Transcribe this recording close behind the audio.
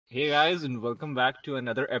Hey guys, and welcome back to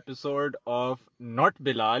another episode of Not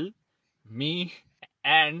Bilal, me,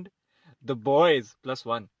 and the boys plus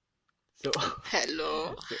one. So,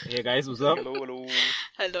 Hello. hey guys, what's up? Hello.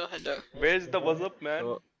 Hello. Where's the what's up, man?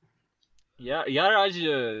 So, yeah, Raj,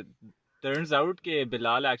 turns out ke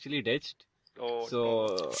Bilal actually ditched. Oh,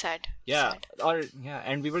 So, Sad. yeah, Sad.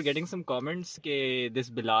 and we were getting some comments ke this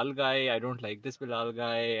Bilal guy, I don't like this Bilal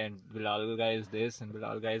guy, and Bilal guy is this, and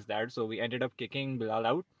Bilal guy is that. So we ended up kicking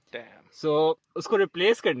Bilal out. damn. So उसको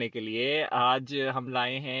replace करने के लिए आज हम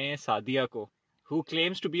लाए हैं सादिया को who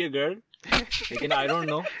claims to be a girl लेकिन I don't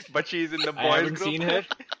know. But she's in the I boys haven't group. seen her.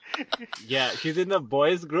 Yeah, she's in the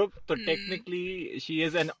boys group. So Hmm. technically she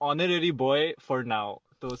is an honorary boy for now.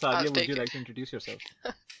 So Sadia, I'll would take you it. like to introduce yourself?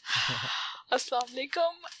 Assalamu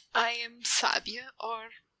alaikum. I am Sadia और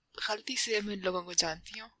गलती से मैं इन लोगों को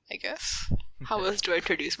जानती हूँ, I guess. How else do I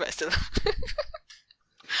introduce myself?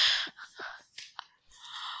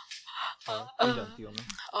 क्यों जानती हूँ मैं?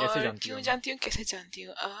 कैसे और जानती क्यों हूँ? जानती हूँ, कैसे जानती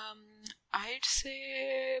हूँ? I'd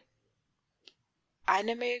say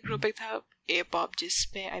anime group एक था A-pop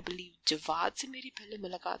जिसमें I believe जवाद से मेरी पहले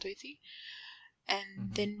मुलाकात हुई थी.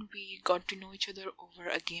 And then we got to know each other over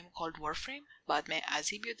a game called Warframe. बाद में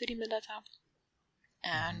Azzy भी उधर ही मिला था.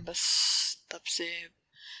 And बस तब से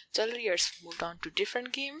चल रही है. Moved on to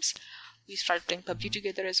different games. We started playing PUBG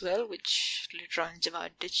together as well, which later on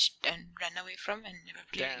Jawad ditched and ran away from and never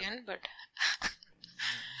played Damn. again. But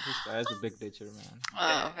This guy is a big ditcher, man.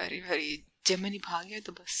 very Gemini भाग गया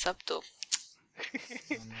तो बस सब तो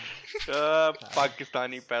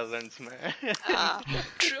Pakistani peasants, man.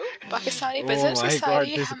 True. Pakistani Oh peasants my से God,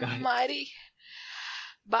 सारी this guy. हमारी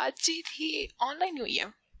बातचीत ही online हुई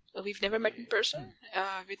है. We've never met in person.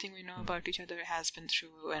 Everything we know about each other has been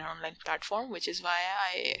through an online platform, which is why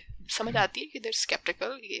I समझ आती है कि they're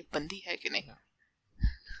skeptical ये बंदी है कि नहीं.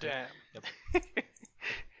 Damn.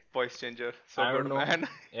 Voice changer. So I don't good, know. man.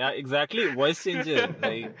 Yeah, exactly. Voice changer.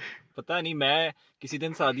 Like, पता नहीं मैं किसी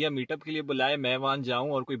दिन सादिया मीटअप के लिए बुलाए मैं वहां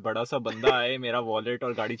जाऊं और कोई बड़ा सा बंदा आए मेरा वॉलेट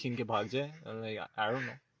और गाड़ी छीन के भाग जाए. Like, I don't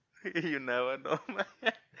know. You never know,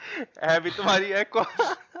 man. है भी तुम्हारी है को.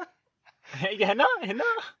 है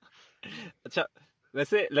ना अच्छा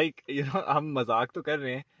वैसे like you know हम मजाक तो कर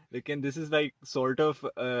रहे हैं लेकिन this is like sort of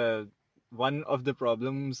one of the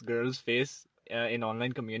problems girls face in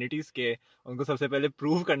online communities के उनको सबसे पहले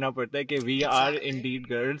prove करना पड़ता है कि we are Exactly. indeed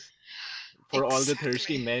girls for all the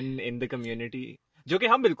thirsty Exactly. men in the community जो कि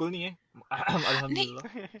हम बिल्कुल नहीं है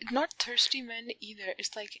अल्हम्दुलिल्लाह. Not thirsty men either.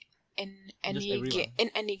 It's like in any everyone. in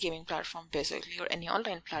any gaming platform basically or any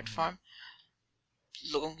online platform.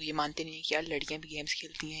 लोगों को ये मानते नहीं कि यार लड़कियां भी गेम्स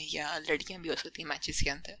खेलती हैं या लड़कियां भी हो सकती हैं मैचेस के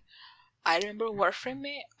अंदर. I remember Warframe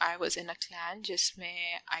में I was in a clan जिसमें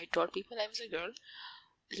I told people I was a girl.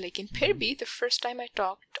 लेकिन फिर भी the first time I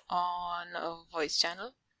talked on a voice channel,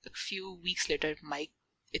 a few weeks later mic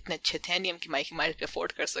इतने अच्छे थे नहीं हम कि माइक हमारे पे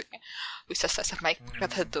अफोर्ड कर सकें. कोई सस्ता सा माइक पकड़ा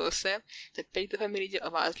था दोस्त से. तो पहली दफ़ा मेरी जो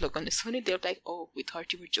आवाज़ लोगों ने सुनी they were like, oh we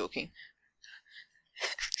thought you were joking.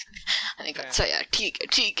 मैंने कहा अच्छा यार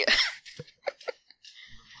ठीक है.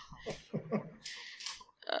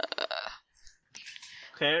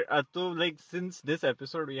 खैर तो like since this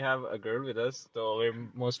episode we have a girl with us so we're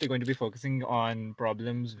mostly going to be focusing on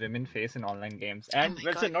problems women face in online games and my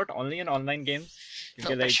let's say God. not only in online games No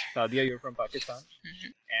because like pressure. Sadia you're from Pakistan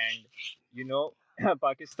Mhm. and you know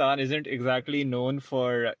Pakistan isn't exactly known for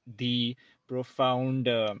the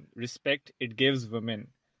profound respect it gives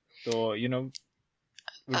women so you know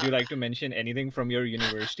would you like to mention anything from your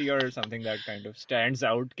university or something that kind of stands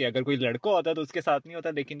out कि अगर कोई लड़का होता तो उसके साथ नहीं होता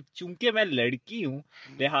लेकिन चूंकि मैं लड़की हूँ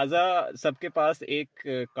लिहाजा सबके पास एक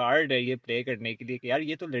कार्ड है ये प्ले करने के लिए कि यार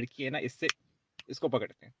ये तो लड़की है ना इससे इसको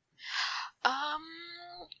पकड़ते हैं.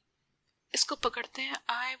 इसको पकड़ते हैं.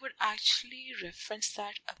 I would actually reference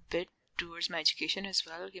that a bit towards my education as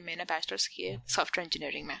well कि मैंने बैचलर्स किए सॉफ्टवेयर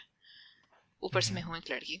इंजीनियरिंग में. ऊपर से मैं हूँ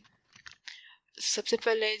एक लड़की. सबसे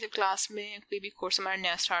पहले जब क्लास में कोई भी कोर्स हमारा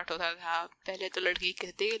नया स्टार्ट होता था पहले तो लड़की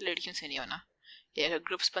कहते कि लड़कियों से नहीं होना या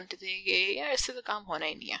ग्रुप्स बनते थे कि यार इससे तो काम होना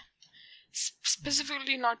ही नहीं है.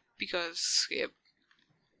 Specifically not because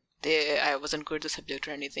I wasn't good at the subject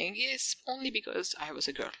or anything. It's only because I was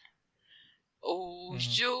a girl. Oh,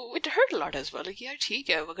 जो it hurt a lot as well. Like यार ठीक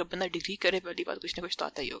है अगर बंदा डिग्री करे पहली बात कुछ ना कुछ तो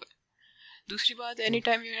आता ही होगा. दूसरी बात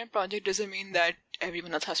anytime you're in a project doesn't mean that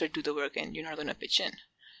everyone else has to do the work and you're not going to pitch in.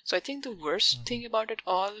 So I think the worst thing about it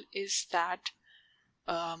all is that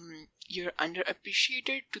you're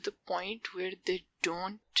underappreciated to the point where they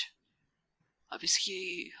don't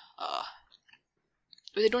obviously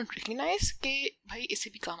where they don't recognize कि भाई इससे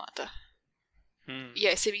भी काम आता है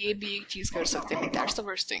या ऐसे भी ये भी एक चीज कर सकते हैं. That's the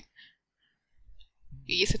worst thing.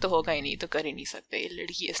 ये से तो होगा ही नहीं, तो कर ही नहीं सकते, ये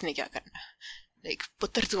लड़की है, इसने क्या करना है। लाइक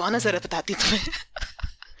पुत्र तू आना जरा, बताती तुम्हें।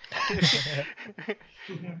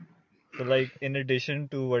 So like in addition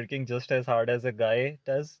to working just as hard as a guy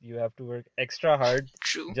does, you have to work extra hard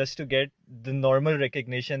True. just to get the normal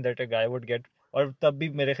recognition that a guy would get. और तब भी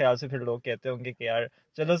मेरे ख्याल से फिर लोग कहते होंगे कि यार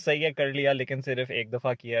चलो सही है कर लिया, लेकिन सिर्फ एक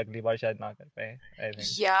दफा किया, अगली बार शायद ना कर पाए. I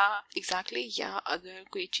think. या एग्जैक्टली, या अगर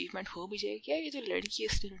कोई अचीवमेंट हो भी जाएगी, ये जो लड़की है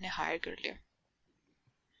इसलिए उन्होंने हायर कर लिया,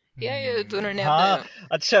 या ये तो उन्होंने हाँ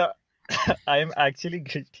अच्छा. I am actually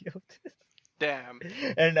guilty of this. Damn.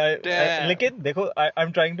 And Damn. लेकिन देखो,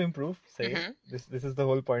 I'm trying to improve. Say this is the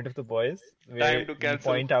whole point of the boys. Time to We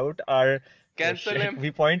cancel. point out our Cancel him.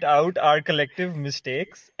 We point out our collective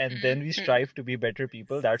mistakes, and then we strive to be better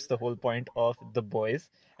people. That's the whole point of the boys.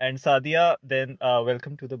 And Sadia, then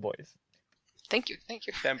welcome to the boys. Thank you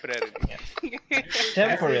Temporarily.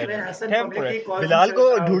 Temporary. Bilal को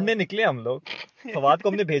ढूंढने निकले हम लोग. फवाद को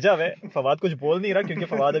हमने भेजा हुआ है. फवाद कुछ बोल नहीं रहा क्योंकि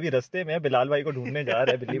फवाद अभी रास्ते में है. बिलाल भाई को ढूंढने जा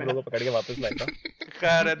रहा है. बिल्ली ब्रो को पकड़ के वापस लाएगा.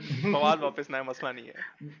 खैर फवाद वापस ना, मसला नहीं है.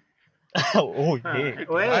 Oh yeah.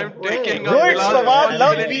 I'm taking Bro, it's Fawad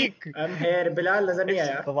Love Week. I'm here. Bilal नजर नहीं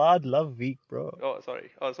आया. Fawad Love Week, bro. Oh sorry.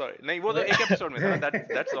 नहीं वो तो एक एपिसोड में था.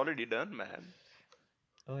 That's already done, man.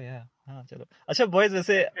 Oh yeah. हाँ चलो. अच्छा boys,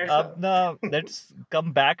 वैसे अब ना let's come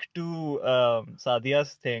back to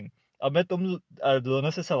Sadia's thing. अब मैं तुम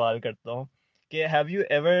दोनों से सवाल करता हूँ कि have you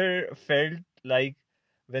ever felt like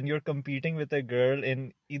when you're competing with a girl in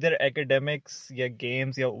either academics या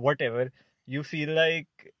games या whatever, you feel like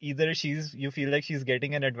you feel like she's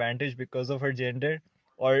getting an advantage because of her gender,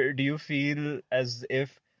 or do you feel as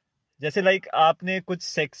if जैसे like आपने कुछ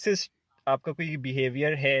sexist आपका कोई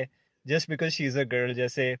behavior है just because she's a girl,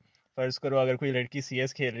 जैसे फर्ज करो अगर कोई लड़की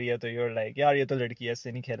CS खेल रही है तो you're like यार ये तो लड़की है,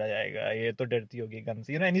 इससे नहीं खेला जाएगा, ये तो डरती होगी गन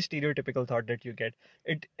से, any stereotypical thought that you get.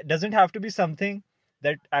 It doesn't have to be something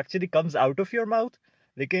that actually comes out of your mouth,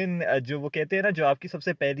 लेकिन जो वो कहते हैं ना, जो आपकी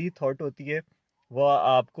सबसे पहली थॉट होती है वो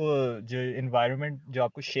आपको जो environment जो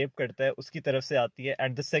आपको shape करता है उसकी तरफ से आती है,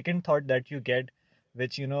 and the second thought that you get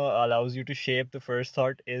which allows you to shape the first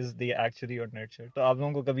thought is the actually your nurture. तो आप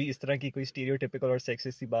लोगों को कभी इस तरह की कोई stereotypical और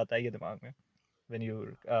sexist सी बात आई है दिमाग में when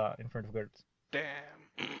you're in front of girls? Damn.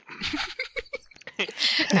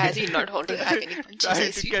 As he not holding back any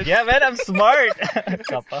punches. Yeah man, I'm smart.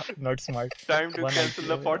 Kappa, not smart. Time to cancel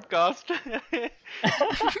the podcast.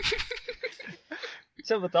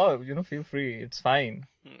 So बताओ, feel free, it's fine.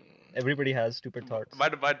 Everybody has stupid thoughts.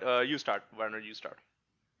 But you start. Why not you start?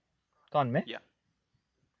 कौन मैं? Yeah.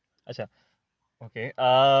 अच्छा. Okay.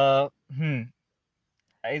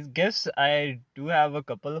 I guess I do have a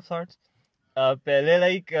couple of thoughts. पहले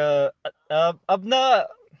like अब ना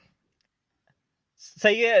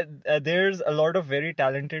सही है, there's a lot of very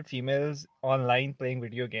talented females online playing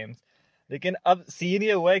video games. लेकिन अब सीन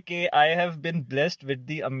ये हुआ है कि I have been blessed with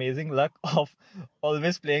the amazing luck of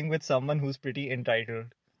always playing with someone who's pretty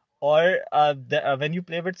entitled. और when you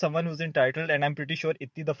play with someone who's entitled, and I'm pretty sure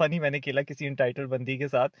इतनी दफा नहीं मैंने खेला किसी entitled बंदी के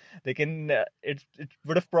साथ, लेकिन it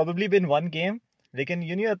would have probably been one game. लेकिन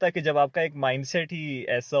ये नहीं होता कि जब आपका एक mindset ही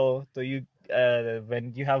ऐसा हो, तो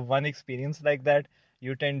when you have one experience like that,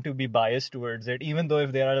 you tend to be biased towards it, even though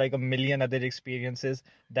if there are like a million other experiences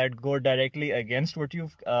that go directly against what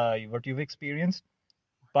you've experienced,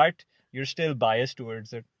 but you're still biased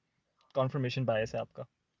towards it. Confirmation bias है आपका.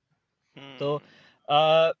 तो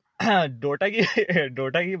Dota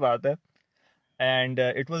की बात है, and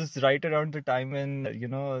it was right around the time when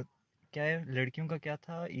क्या है लड़कियों का क्या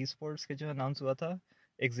था e-sports के जो अनाउंस हुआ था,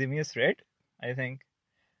 Eximius Red I think,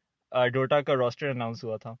 Dota का roster अनाउंस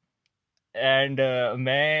हुआ था, and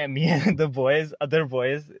me and the boys, other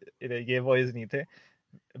boys, ये boys नहीं थे,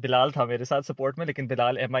 बिलाल था मेरे साथ support में, लेकिन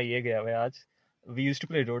बिलाल MIA गया हुआ है आज. We used to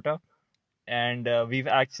play Dota, and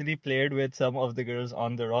we've actually played with some of the girls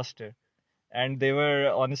on the roster. And they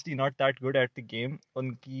were honestly not that good at the game.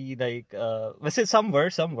 Unki like वैसे some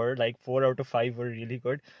were like 4 out of 5 were really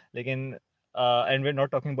good. लेकिन and we're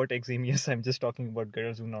not talking about Eximius. I'm just talking about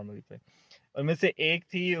girls who normally play. उनमें से एक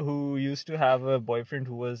थी who used to have a boyfriend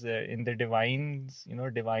who was in the divines,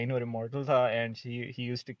 divine or immortal था, and he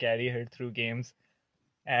used to carry her through games,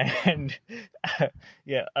 and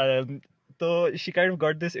yeah. So she kind of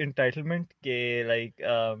got this entitlement ke like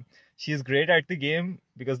she's great at the game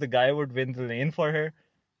because the guy would win the lane for her.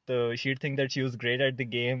 So she'd think that she was great at the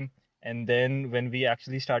game, and then when we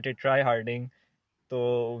actually started tryharding,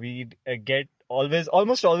 so we'd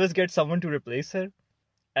almost always get someone to replace her,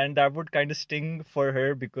 and that would kind of sting for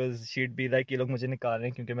her because she'd be like, "ये लोग मुझे निकाल रहे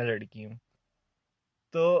हैं क्योंकि मैं लड़की हूँ."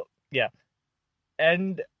 So yeah,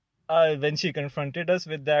 and when she confronted us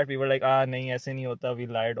with that, we were like, nahi, aise nahi hota. We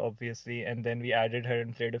lied, obviously. And then we added her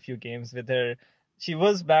and played a few games with her. She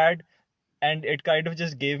was bad, and it kind of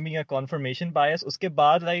just gave me a confirmation bias. Uske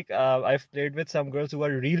baad, like, I've played with some girls who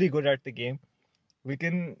are really good at the game. We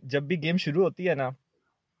can, जब भी game शुरू होती है ना,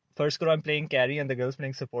 first करो I'm playing carry and the girls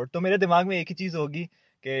playing support. तो मेरे दिमाग में एक ही चीज होगी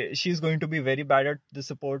कि she's going to be very bad at the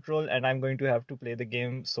support role and I'm going to have to play the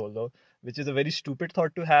game solo, which is a very stupid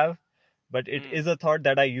thought to have, but it is a thought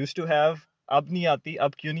that I used to have. अब नहीं आती.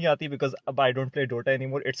 अब क्यों नहीं आती? Because अब I don't play Dota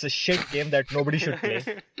anymore. It's a shit game that nobody should play.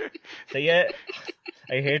 सही है.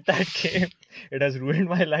 I hate that game. It has ruined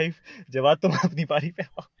my life. जवाब तुम अपनी पारी पे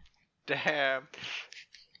आओ. Damn.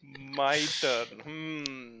 My turn.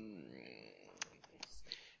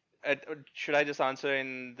 Should I just answer in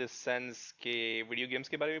this sense कि video games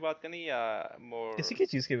के बारे में बात करनी या more? किसी की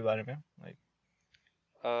चीज के बारे में? Like,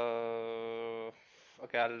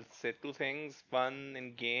 okay, I'll say two things. One,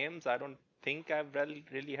 in games, I don't think I've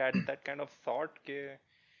really had that kind of thought कि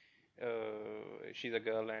she's a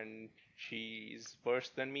girl and she's worse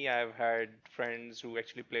than me. I've had friends who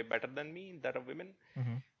actually play better than me that are women.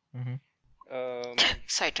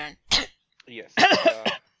 Side turn. Yes.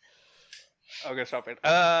 Okay, stop it.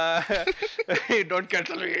 Don't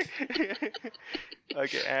cancel me.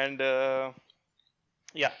 Okay, and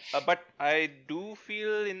yeah, but I do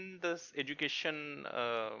feel in this education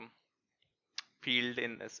field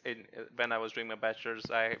when I was doing my bachelor's,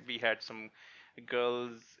 we had some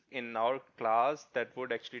girls in our class that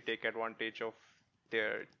would actually take advantage of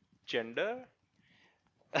their gender.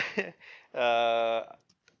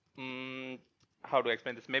 How to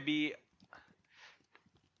explain this? Maybe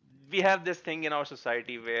we have this thing in our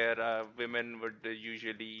society where women would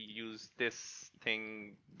usually use this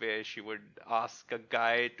thing where she would ask a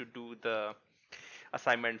guy to do the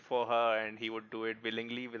assignment for her and he would do it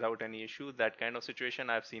willingly without any issue. That kind of situation,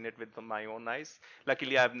 I've seen it with my own eyes.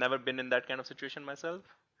 Luckily, I've never been in that kind of situation myself.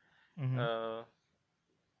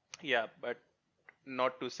 Yeah, but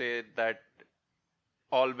not to say that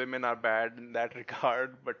all women are bad in that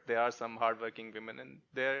regard, but there are some hardworking women and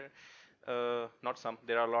there not some,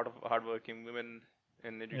 there are a lot of hardworking women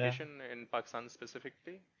in education in Pakistan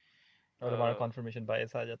specifically. और हमारा confirmation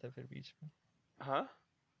bias आ जाता है फिर बीच में. हाँ?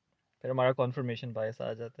 फिर हमारा confirmation bias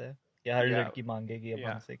आ जाता है कि हर लड़की मांगेगी अब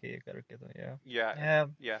हमसे कि ये करके तो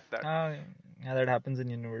that happens in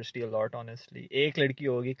university a lot honestly. एक लड़की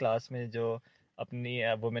होगी क्लास में जो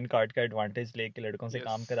अपनी वुमेन कार्ड का एडवांटेज लेके लड़कों से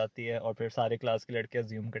काम कराती है और फिर सारे क्लास के लड़के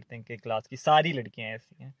अज्यूम करते हैं कि क्लास की सारी लड़कियां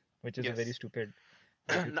ऐसी हैं, which is a very stupid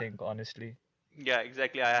I think honestly. Yeah,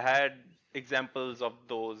 exactly. I had examples of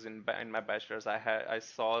those in my bachelor's. I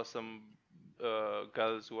saw some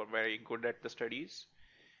girls who are very good at the studies,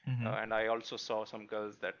 and I also saw some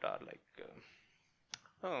girls that are like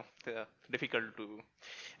they're difficult to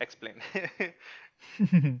explain.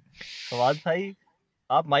 Fawad भाई,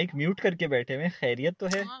 आप mic mute करके बैठे हुए, खैरियत तो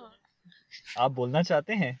है? आप बोलना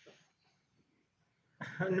चाहते हैं?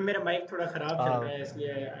 मेरा माइक थोड़ा खराब चल रहा है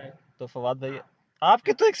इसलिए. तो फवाद भाई,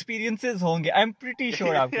 आपके तो एक्सपीरियंसेस होंगे. आई एम प्रीटी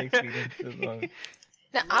श्योर आपके एक्सपीरियंसेस होंगे.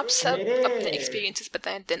 ना आप सब अपने एक्सपीरियंसेस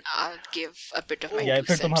बताएं, then I'll give a bit of my या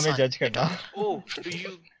फिर तुम हमें जज करना.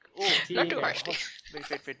 Not too harshly.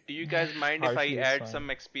 Wait. Do you guys mind if I add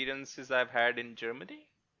some experiences I've had in Germany?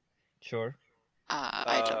 Sure.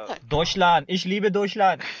 I don't know. Deutschland. Ich liebe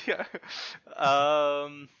Deutschland.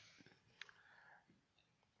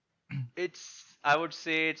 I would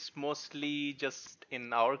say it's mostly just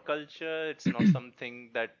in our culture. It's not something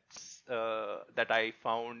that I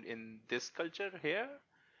found in this culture here,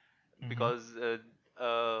 because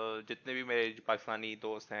जितने भी मेरे पाकिस्तानी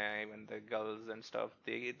दोस्त हैं, even the girls and stuff,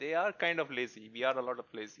 they are kind of lazy. We are a lot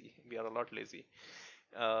lazy.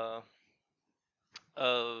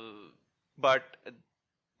 But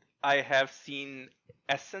I have seen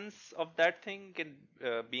essence of that thing in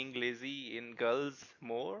being lazy in girls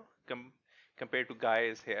more compared to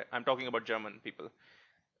guys here. I'm talking about German people.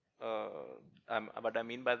 What I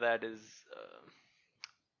mean by that is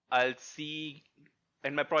I'll see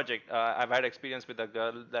in my project, I've had experience with a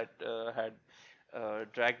girl that had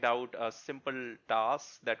dragged out a simple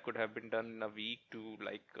task that could have been done in a week to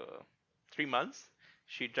like 3 months.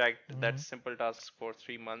 She dragged that simple task for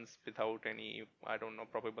 3 months without any, I don't know,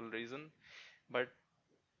 probable reason. But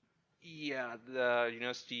yeah, the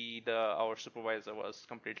university, our supervisor was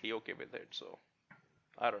completely okay with it. So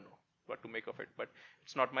I don't know what to make of it. But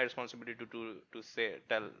it's not my responsibility to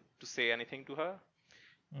say anything to her.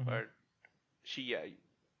 But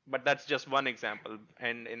but that's just one example.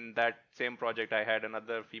 And in that same project, I had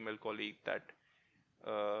another female colleague that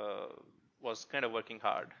was kind of working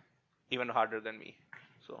hard, even harder than me.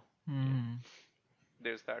 So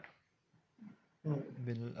there's that.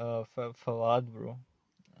 Fawad bro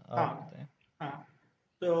आप हाँ बताएं. हाँ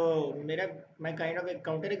तो मेरा मैं kind of एक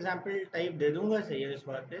counter example type दे दूंगा सही है इस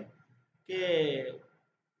बात पे कि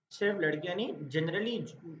सिर्फ लड़कियां नहीं जनरली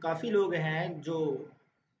काफ़ी लोग हैं जो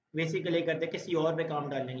बेसिकली करते हैं किसी और पे काम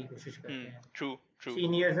डालने की कोशिश करते हैं True.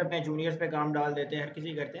 सीनियर्स अपने जूनियर्स पे काम डाल देते हैं हर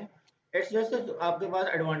किसी करते हैं इट्स जस्ट आपके पास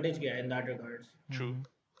एडवांटेज क्या है in that regards True.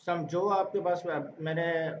 Some जो आपके पास मैंने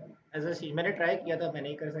मैंने ट्राई किया था मैं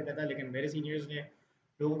नहीं कर सका था लेकिन मेरे सीनियर्स ने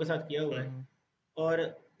लोगों के साथ किया हुआ है और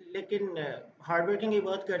लेकिन हार्ड वर्किंग की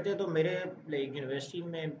बात करते हैं तो मेरे लाइक यूनिवर्सिटी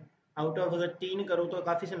में आउट ऑफ अगर 3 करो तो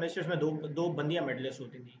काफ़ी सेमेस्टर्स में दो बंदियां मेडलिस्ट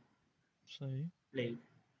होती थी सही. Like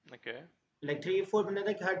Okay. 3-4 बंदे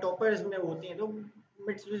तक हर टॉपर्स में होती हैं तो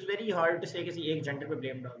इट्स वेरी हार्ड टू से किसी एक जेंडर पे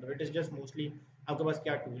ब्लेम डाल दो इट इज़ जस्ट मोस्टली आपके पास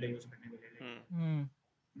क्या टूल है यूज़ करने के लिए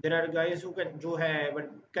there are guys who can जो है but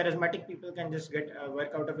charismatic people can just get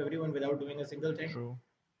work out of everyone without doing a single thing True.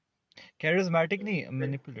 Charismatic नहीं,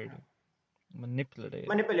 manipulative. manipulative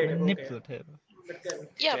okay Manipulative.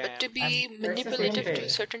 Yeah, but to Damn. be that's the same manipulative to a thing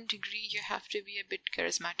certain degree, you have to be a bit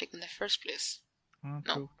charismatic in the first place.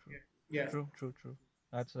 No? True. yeah True.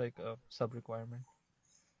 That's like a sub requirement.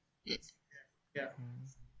 yeah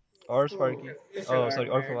Or so Sparky. it's Oh, a sorry.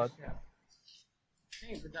 Or Fawad. yeah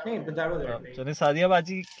नहीं but that was it like चलिए सादिया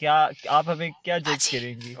बाजी क्या आप हमें क्या जज बाजी.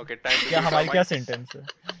 करेंगी? Okay, time to क्या mute हमारी our क्या mics. सेंटेंस है?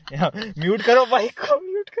 म्यूट करो माइक को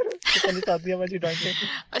म्यूट करो. तो पहले सादिया बाजी डॉक्टर.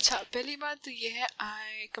 अच्छा पहली बात तो ये है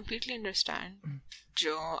आई कम्प्लीटली अंडरस्टैंड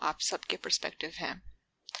जो आप सबके पर्सपेक्टिव हैं.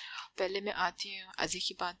 पहले मैं आती हूँ अजी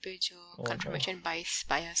की बात पे जो कंफर्मेशन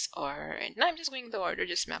बायस और ना I am just going the order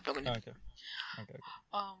जिस में आप लोगों ने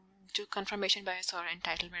जो कंफर्मेशन बायस और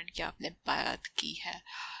एंटाइटलमेंट की आपने बात की है.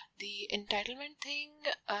 The entitlement thing,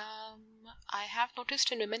 I have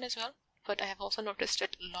noticed in women as well, but I have also noticed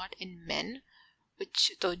it a lot in men. Which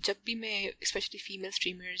तो जब भी मैं especially female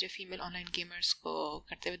streamers या female online gamers को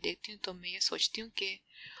करते हुए देखती हूँ तो मैं ये सोचती हूँ कि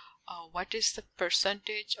what is the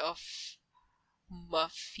percentage of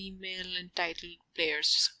female entitled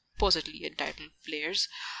players, supposedly entitled players,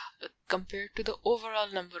 compared to the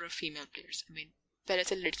overall number of female players. I mean पहले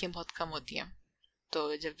से लड़कियाँ बहुत कम होती हैं तो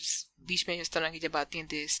जब बीच में इस तरह की जब आती हैं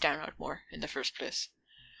they stand out more in the first place.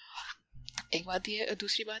 एक बात ये.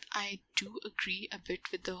 दूसरी बात I do agree a bit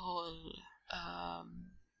with the whole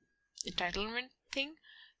entitlement thing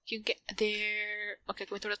क्योंकि देयर ओके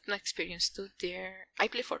मैं थोड़ा अपना एक्सपीरियंस तो देयर आई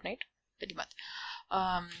प्ले फोर्टनाइट पहली बात.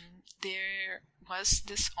 There was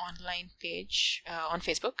this online page on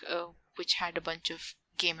Facebook which had a bunch of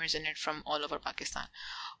gamers in it from all over Pakistan.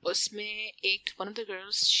 Usme one of the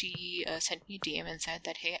girls, she sent me a DM and said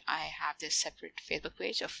that hey, I have this separate Facebook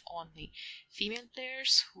page of only female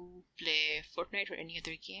players who play Fortnite or any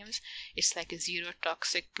other games. It's like a zero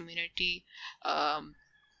toxic community.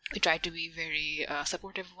 We try to be very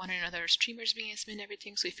supportive of one another, streamers being as and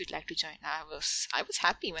everything. So if you'd like to join, I was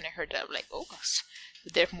happy when I heard that. I'm like, oh gosh,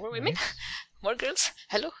 there are more women, more girls.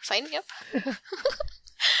 Hello, sign me up.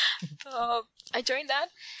 So I joined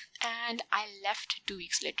that and I left 2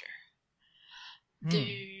 weeks later. The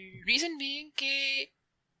reason being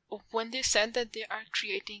when they said that they are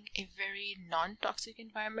creating a very non-toxic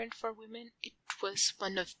environment for women, it was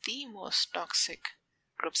one of the most toxic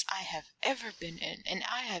groups I have ever been in, and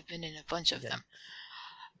I have been in a bunch of them.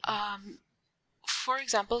 For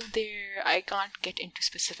example, I can't get into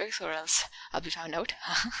specifics or else I'll be found out.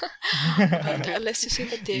 But let's just say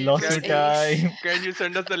that there was Can you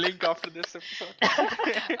send us the link after this episode?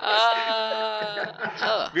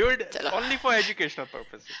 We would only for educational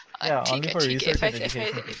purposes. Yeah, only for research and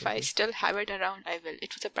education. If I still have it around, I will.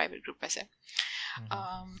 It was a private group, I said.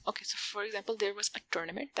 Okay, so for example, there was a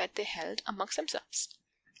tournament that they held amongst themselves,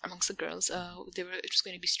 amongst the girls. It was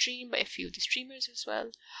going to be streamed by a few of the streamers as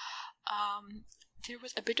well. There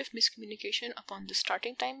was a bit of miscommunication upon the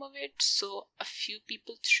starting time of it, so a few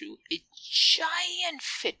people threw a giant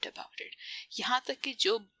fit about it. यहाँ तक कि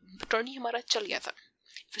जो टर्नी हमारा चल गया था.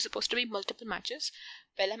 It was supposed to be multiple matches.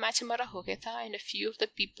 पहला match हमारा हो गया था and a few of the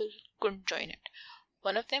people couldn't join it.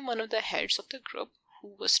 One of the heads of the group,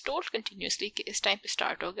 who was told continuously कि इस टाइम पे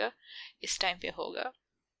स्टार्ट होगा, इस टाइम पे होगा,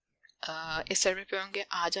 इस सर्वर पे होंगे,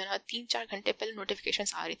 आ जाना. 3-4 घंटे पहले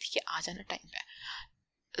नोटिफिकेशंस आ रही थी कि आ जाना टाइम पे.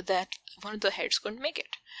 That one of the heads couldn't make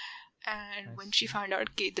it, and when she found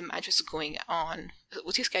out that the match was going on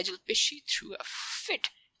उसी schedule पे, she threw a fit.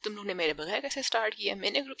 तुम लोगों ने मेरे बगैर कैसे स्टार्ट किया?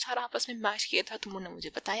 मैंने ग्रुप सारा आपस में मैच किया था, तुम लोगों ने मुझे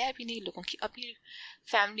बताया भी नहीं. लोगों की अपनी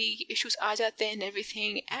फैमिली इश्यूज आ जाते हैं and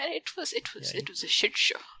everything, and it was a shit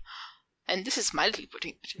show, and this is mildly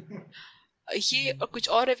putting it. ये और कुछ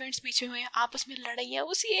और इवेंट्स बीच में हुए, आपस में लड़ाइयाँ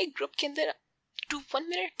उसी एक ग्रुप के अंदर. To 1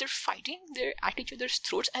 minute they're fighting, they're at each other's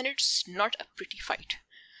throats, and it's not a pretty fight.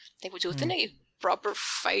 वो जो होते हैं ना प्रॉपर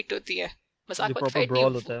फाइट होती है, मजाक जो वाली proper फाइट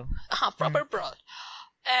brawl नहीं, होता है. हाँ proper brawl,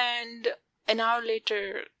 and an hour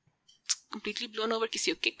later completely blown over,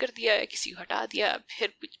 किसी को किक कर दिया है, किसी को हटा दिया,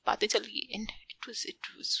 फिर कुछ बातें चल गई, and it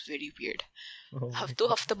was very weird. Oh my हफ्तों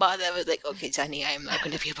God. हफ्ते बाद I was like, okay Johnny, I am not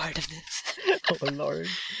going to be a part of this. Oh Lord.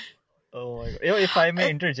 Oh my God. Yo, if I may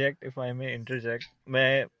interject,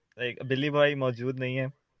 मैं like Billy भाई मौजूद नहीं है,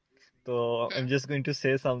 तो I'm just going to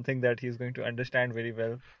say something that he's going to understand very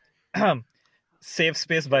well. Safe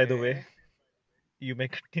space, by the way. Okay. You may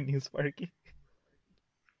continue, Sparky.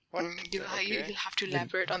 What? You'll Okay. have to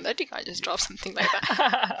elaborate on that. You can't just drop something like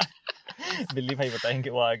that. बिल्ली भाई बताएंगे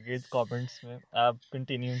वो आगे comments में. आप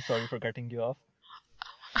continue. Sorry for cutting you off.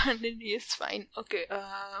 It's fine. Okay.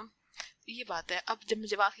 ये बात है, अब जब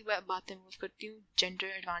मुझे बातें मूव करती हूँ जेंडर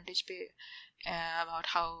एडवांटेज पे, अबाउट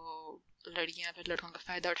हाउ लड़कियां फिर लड़कों का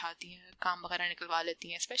फ़ायदा उठाती हैं, काम वगैरह निकलवा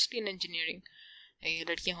लेती हैं, स्पेशली इन इंजीनियरिंग ये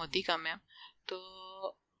लड़कियां होती कम हैं, तो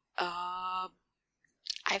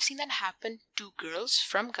I've seen that happen to girls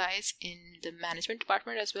from guys in the management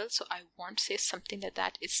department as well, so I won't say something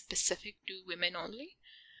that is specific to women only.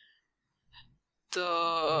 So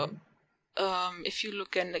if you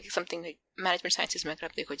look at like something like management sciences में अगर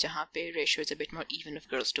आप देखो जहाँ पे ratio is a bit more even of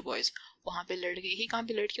girls to boys, वहाँ पे लड़के यही काम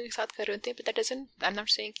भी लड़कियों के साथ कर रहे होते हैं, but that doesn't, I'm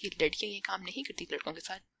not saying कि लड़कियाँ ये काम नहीं करती, लड़कों के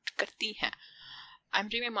साथ करती हैं. I'm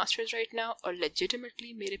doing my masters right now, और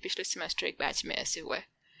legitimately मेरे पिछले semester एक batch में ऐसे हुआ है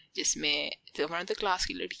जिसमें one of the class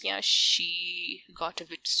की लड़कियाँ, she got a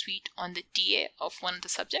bit sweet on the TA of one of the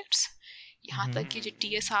subjects. यहाँ तक कि जो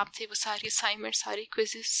TA साहब थे वो सारी assignment, सारी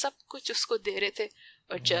quizzes, सब कुछ उसको दे रहे थे,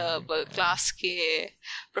 और जब क्लास के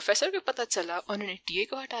प्रोफेसर को पता चला उन्होंने टीए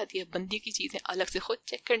को हटा दिया, बंदी की चीजें अलग से खुद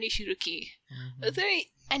चेक करनी शुरू की.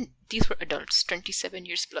 And these were adults 27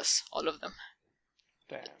 years plus, all of them.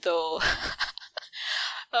 तो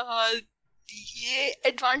ये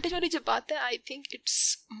एडवांटेज वाली जो बात है, I think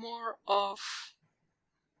it's more of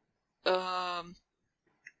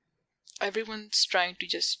everyone's trying to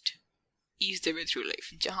just ease their way through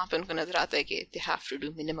life, जहाँ पे उनको नजर आता है कि they have to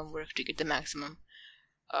do minimum work to get the maximum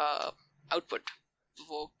output,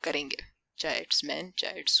 वो करेंगे, चाहे it's men,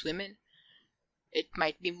 चाहे it's women. It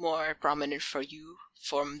might be more prominent for you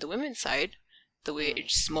from the women's side, the way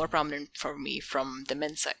it's more prominent for me from the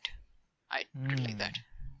men's side. I put it like that.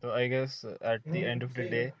 So I guess at the end of the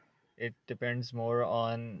day, it depends more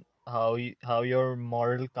on how your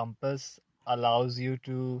moral compass allows you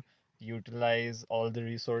to utilize all the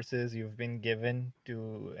resources you've been given to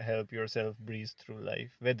help yourself breeze through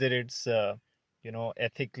life, whether it's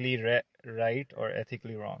ethically right or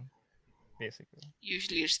ethically wrong, basically.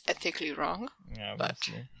 Usually it's ethically wrong, Yeah, but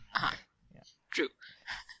yeah. True.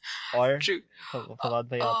 और True. Fawad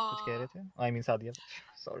भाई आप कुछ कह रहे थे? I mean Sadia,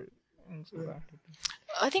 sorry. I'm so bad.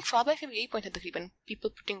 I think Fawad भाई का यही point है तकरीबन, people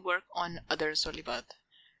putting work on others वाली बात,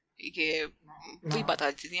 ये वही बात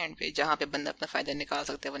आती थी एंड पे, जहाँ पे बंदा अपना फायदा निकाल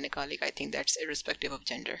सकता है वो निकालेगा. I think that's irrespective of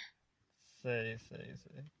gender. सही.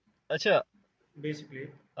 अच्छा, basically.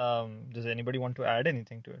 Does anybody want to add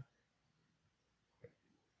anything to it?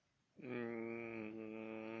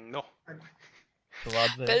 No.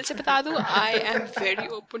 पहले से बता दूं, I am very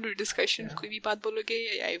open to discussion. कोई भी बात बोलोगे,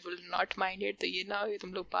 I will not mind it. तो ये ना हो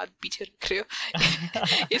तुम लोग बात पीछे रख रहे हो.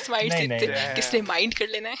 इस माइंड से किसने माइंड कर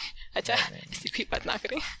लेना है? अच्छा, इसी कोई बात ना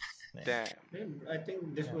करें. I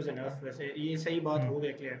think this was enough. वैसे ये सही बात हो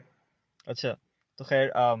गई clear. अच्छा, तो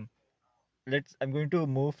खैर I'm going to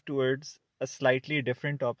move towards a slightly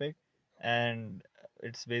different topic, and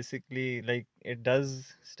it's basically like it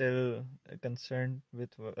does still concern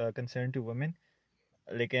to women.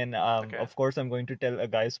 Lekin of course I'm going to tell a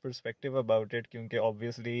guy's perspective about it, क्योंकि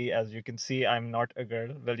obviously as you can see I'm not a girl.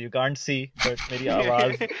 Well, you can't see, but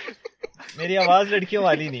मेरी आवाज लड़कियों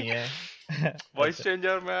वाली नहीं है. Voice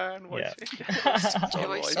changer, man. Voice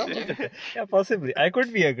changer. Yeah, possibly. I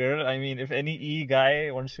could be a girl. I mean, if any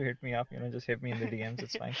guy wants to hit me up, just hit me in the DMs.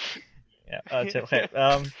 It's fine. Yeah. अच्छा,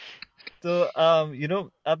 तो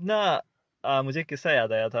अब ना मुझे किस्सा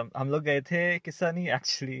याद आया था. हम लोग गए थे, किस्सा नहीं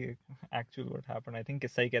actual what happened, I think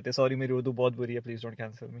किस्सा ही कहते. Sorry, मेरी उर्दू बहुत बुरी है, please don't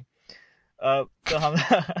cancel me. तो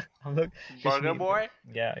हम लोग Burger boy.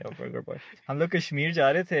 Yeah, burger boy. हम लोग कश्मीर जा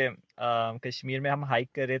रहे थे. कश्मीर में हम हाइक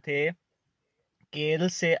कर रहे थे केल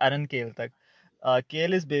से अरनकेल तक.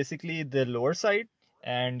 Kale is basically the lower side,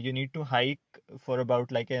 and you need to hike for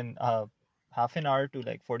about like half an hour to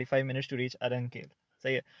like 45 minutes to reach Arankale.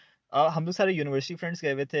 सही है. हम लोग सारे यूनिवर्सिटी फ्रेंड्स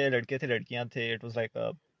गए हुए थे, लड़के थे लड़कियां थे. It was like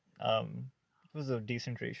it was a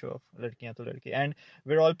decent ratio of लड़कियां तो लड़के, and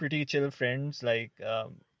we're all pretty chill friends. Like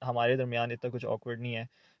हमारे दरमियान इतना कुछ awkward नहीं है.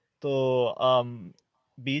 तो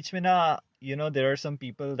बीच में ना there are some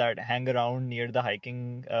people that hang around near the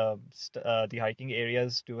hiking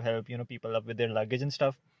areas to help people up with their luggage and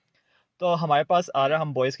stuff. तो हमारे पास आ रहा,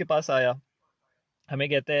 हम बॉयज़ के पास आया, हमें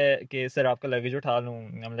कहते हैं कि सर आपका लगेज उठा लूँ.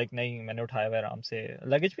 I'm like नहीं, मैंने उठाया हुआ आराम से.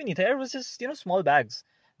 लगेज भी नहीं था, it was just small bags.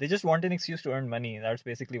 They just want an excuse to earn money. That's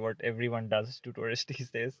basically what everyone does to tourists these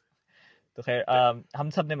days. तो खैर हम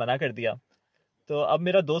सब ने मना कर दिया. तो अब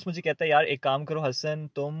मेरा दोस्त मुझे कहता है यार एक काम करो हसन,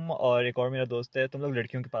 तुम और एक और मेरा दोस्त है, तुम लोग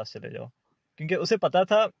लड़कियों के पास चले जाओ. क्योंकि उसे पता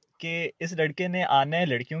था कि इस लड़के ने आना है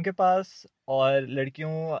लड़कियों के पास, और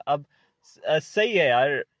लड़कियों अब सही है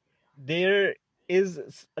यार, there is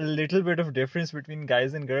a little bit of difference between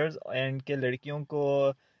guys and girls, and के लड़कियों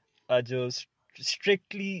को जो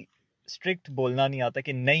स्ट्रिक्ट बोलना नहीं आता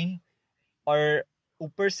कि नहीं, और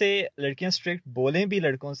ऊपर से लड़कियां स्ट्रिक्ट बोलें भी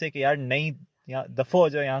लड़कों से कि यार नहीं, या दफा हो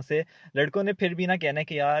जाओ यहाँ से, लड़कों ने फिर भी ना कहना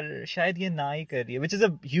कि यार शायद ये ना ही कर रही है, which is a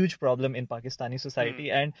huge problem in Pakistani society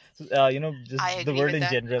and just I the agree world with in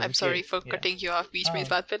that. general. I'm sorry for cutting you off बीच में इस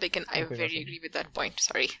बात पे, लेकिन I कोई बात very नहीं. agree with that point.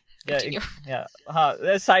 Sorry. Yeah, Continue.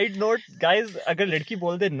 हाँ, side note guys, अगर लड़की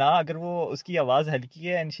बोल दे ना, अगर वो उसकी आवाज हल्की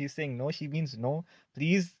है and she's saying no, she means no,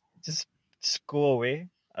 please just go away.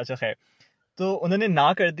 अच्छा खैर, तो उन्होंने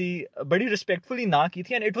ना कर दी, बड़ी रिस्पेक्टफुली ना की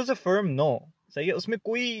थी, and it was a firm no. सही है, उसमें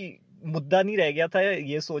कोई मुद्दा नहीं रह गया था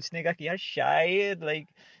ये सोचने का कि यार शायद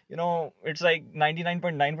इट्स लाइक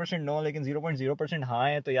 99.9% नो, लेकिन 0.0% हाँ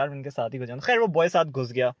है, तो यार उनके साथ ही हो जाना. खैर वो बॉय साथ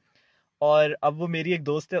घुस गया, और अब वो मेरी एक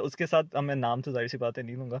दोस्त है, उसके साथ, अब मैं नाम तो जाहिर सी बात है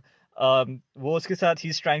नहीं लूंगा, वो उसके साथ ही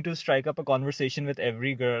is trying to strike up a conversation with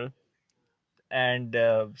every girl, and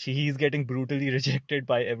he is getting brutally rejected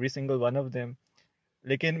by every single one of them.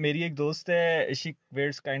 लेकिन मेरी एक दोस्त है, she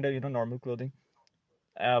wears kind of normal clothing,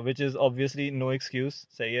 which is obviously no excuse.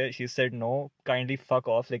 सही है, she said no, kindly fuck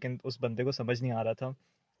off. लेकिन उस बंदे को समझ नहीं आ रहा था,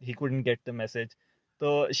 he couldn't get the message. तो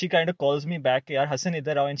she kind of calls me back कि यार हसन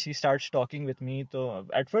इधर आओ, and she starts talking with me. तो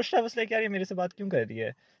at first I was like यार ये मेरे से बात क्यों कर रही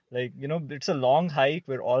है, like it's a long hike,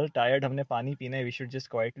 we're all tired, हमने पानी पीना है, we should just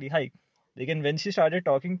quietly hike. लेकिन when she started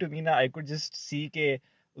talking to me ना, I could just see कि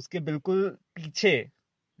उसके बिल्कुल पीछे,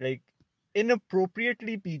 like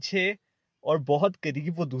inappropriately पीछे और बहुत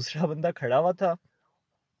करीब वो दूसरा बंदा खड़ा हुआ था,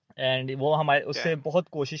 एंड वो हमारे उससे बहुत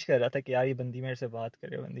कोशिश कर रहा था कि यार ये बंदी मेरे से बात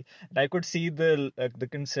करे, बंदी. I could see the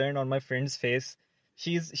concern on my friends face.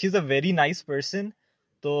 She is a very nice person.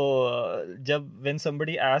 तो जब when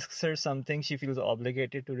somebody asks her something she feels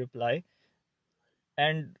obligated to reply,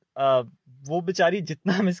 and वो बेचारी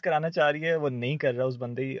जितना मिस कराना चाह रही है वो नहीं कर रहा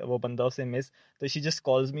वो बंदा उसे मिस. तो she just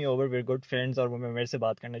calls me over, we good friends, और वो मेरे से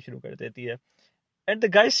बात करना शुरू कर देती है, and the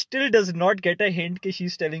guy still does not get a hint कि she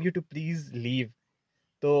is telling you to please leave.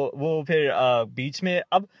 तो वो फिर बीच में,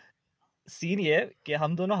 अब सीन ये है कि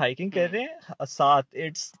हम दोनों हाइकिंग कर रहे हैं साथ,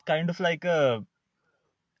 इट्स काइंड ऑफ लाइक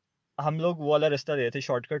हम लोग वो वाला रास्ता ले रहे थे,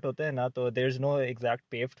 शॉर्टकट होते हैं ना, तो there is no exact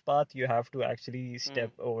paved path, you have to actually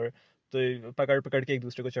step over. तो पकड़ के एक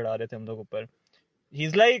दूसरे को चढ़ा रहे थे हम लोग ऊपर. ही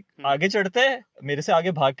इज लाइक आगे चढ़ते हैं, मेरे से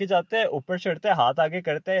आगे भाग के जाते हैं, ऊपर चढ़ते हैं, हाथ आगे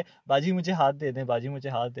करते हैं, बाजी मुझे हाथ दे दें, बाजी मुझे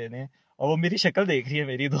हाथ दे दें, और वो मेरी शक्ल देख रही है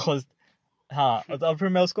मेरी दोस्त. हाँ, तो अब फिर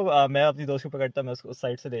मैं अपनी दोस्त को पकड़ता, मैं उसको उस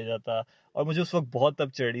साइड से ले जाता, और मुझे उस वक्त बहुत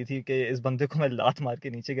तब चढ़ी थी कि इस बंदे को मैं लात मार के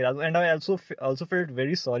नीचे गिरा दूं. And I also felt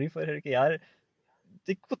very sorry for her कि यार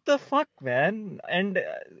what the fuck man, and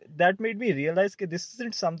that made me realize that this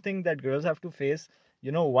isn't something that girls have to face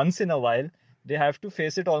once in a while. They have to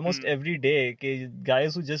face it almost every day. Guys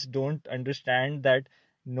who just don't understand that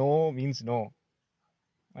no means no,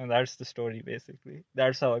 and that's the story basically.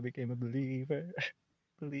 That's how I became a believer.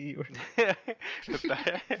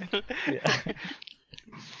 Yeah.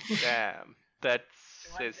 Damn, that's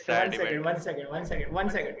a sad event.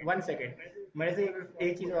 One second. मैं से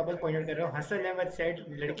एक चीज वापस point out कर रहा हूँ. Hasan Ahmad said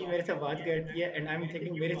लड़की मेरे से बात करती है, एंड आई एम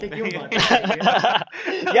थिंकिंग मेरे से क्यों बात करती है.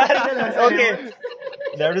 यार okay,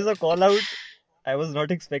 that is a call out I was not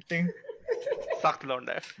expecting. सख्त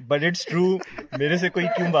लौंडा है. But it's true. मेरे से कोई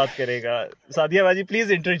क्यों बात करेगा. सादिया बाजी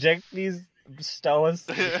please interject, please bestow us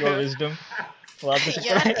your wisdom.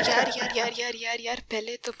 यार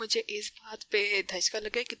पहले तो मुझे इस बात पे धचका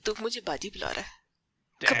लगा कि तू मुझे बाजी बुला रहा है.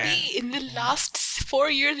 कभी in the last 4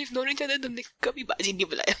 years we've known each other, तुमने कभी बाजी नहीं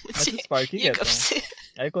बुलाया मुझे. Sparky कहता हूँ.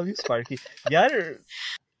 I call you Sparky. यार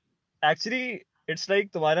actually it's like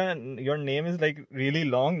तुम्हारा your name is like really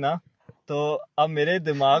long ना, तो अब मेरे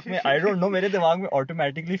दिमाग में I don't know, मेरे दिमाग में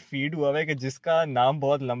automatically feed हुआ है कि जिसका नाम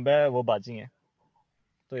बहुत लंबा है वो बाजी है.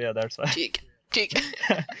 तो yeah, that's why. ठीक.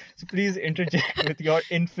 So please interject with your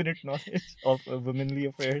infinite knowledge of womanly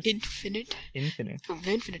affairs. Infinite.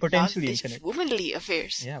 Potentially infinite. Womanly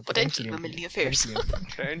affairs. Yeah, potentially womanly affairs.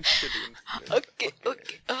 Okay.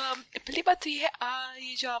 पहली बात तो ये है,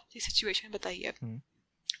 ये जो आपने सिचुएशन बताई है,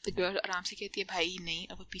 तो गर्ल आराम से कहती है भाई नहीं,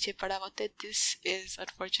 अब वो पीछे पड़ा होता है. This is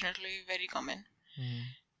unfortunately very common.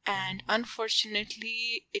 And unfortunately,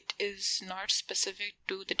 it is not specific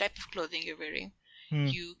to the type of clothing you're wearing.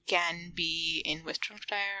 You can be in Western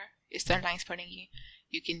attire, इस तरह lines पड़ेंगी.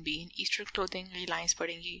 You can be in Eastern clothing, ये lines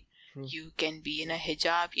पड़ेंगी. You can be in a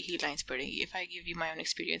hijab, यही lines पड़ेंगी. If I give you my own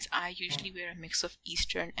experience, I usually wear a mix of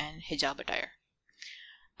Eastern and hijab attire.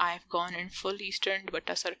 I've gone in full Eastern,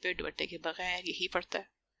 dupatta सर पे, दुपट्टे के बगैर, यही पड़ता है.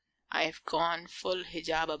 I've gone full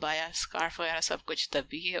hijab, abaya, scarf वगैरह सब कुछ, तब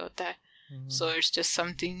भी ये होता है. So it's just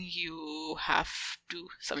something you have to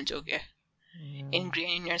समझोगे,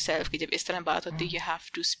 ingrain in yourself कि जब इस तरह बात होती है you have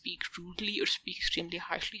to speak rudely or speak extremely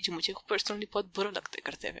harshly, जो मुझे personally बहुत बुरा लगता है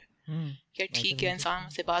करते हुए. क्या ठीक है इंसान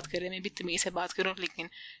से बात करे, मैं भी तमीज़ से बात करूँ, लेकिन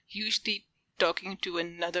usually talking to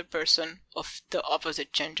another person of the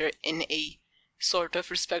opposite gender in a sort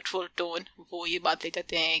of respectful tone, वो ये बात ले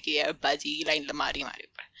जाते हैं कि यार बाजी लाइन लमा रही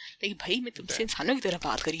हमारे ऊपर. लेकिन भाई मैं तुमसे इंसानों की तरह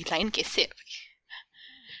बात करी, लाइन कैसे है भाई?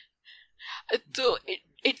 तो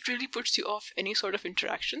it really puts you off any sort of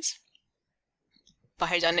interactions.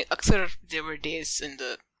 बाहर जाने अक्सर there were days in the,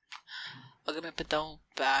 अगर मैं बताऊँ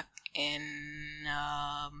back in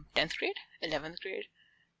 10th grade 11th grade,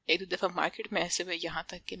 एक दो दफ़ा मार्केट में ऐसे हुए यहाँ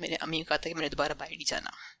तक कि मेरे अम्मी को कहा था कि मैंने दोबारा बाहर नहीं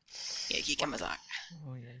जाना. ये क्या मजाक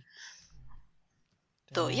है.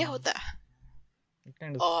 तो ये होता है.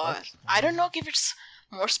 और I don't know if it's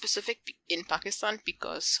more specific in Pakistan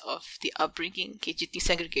because of the upbringing कि जितनी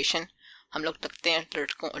segregation हम लोग रखते हैं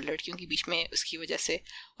लड़कों और लड़कियों के बीच में, उसकी वजह से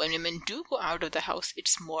when women do go out of the house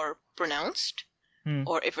it's more pronounced.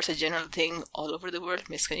 or if it's a general thing all over the world,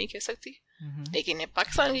 मैं इसका नहीं कह सकती. लेकिन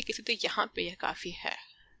पाकिस्तान की किसी तो यहाँ पे यह काफ़ी है.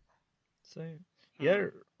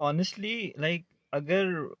 यार honestly like अगर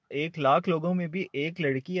 1,00,000 लोगों में भी एक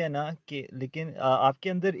लड़की है ना कि, लेकिन आपके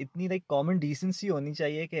अंदर इतनी like common decency होनी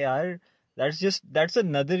चाहिए कि यार that's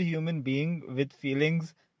another human being with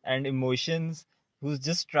feelings and emotions who's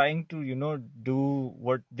just trying to do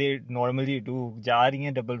what they normally do. जा रही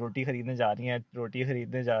हैं डबल रोटी खरीदने जा रही हैं, रोटी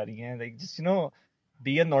खरीदने जा रही हैं, like just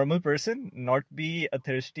be a normal person, not be a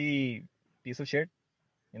thirsty piece of shit,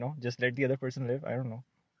 just let the other person live. I don't know,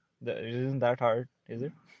 it isn't that hard, is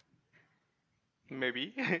it? Maybe.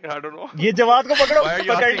 I don't know. ये जवाब को पकड़ो,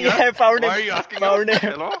 पकड़ लिया है. Found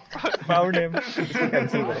him. इसको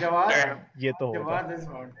cancel करो. ये तो होगा.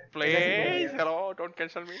 Please, hello, don't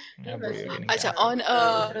cancel me. अच्छा on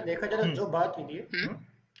देखा जरा जो बात हुई थी.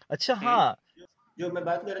 अच्छा हाँ, जो मैं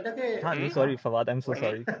बात कर रहा था कि हाँ sorry Fawad, I'm so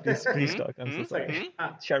sorry. Please talk. I'm so sorry.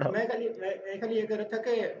 Shut up. मैं खाली ये कर रहा था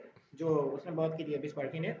कि जो उसने बात की थी अभी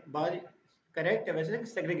स्पार्की ने, बात करेक्ट है वैसे.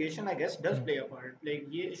 Segregation I guess does play a part. Like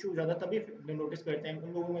ये इशू ज़्यादा तभी नोटिस करते हैं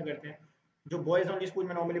उन लोगों में करते हैं जो बॉयज़ ओनली स्कूल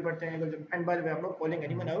में नॉर्मली पढ़ते हैं. And by the way I am not calling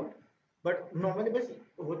anyone out, but normally बस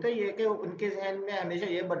होता ही है कि उनके जहन में हमेशा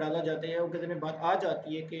ये डाला जाता है, उनके जहन में बात आ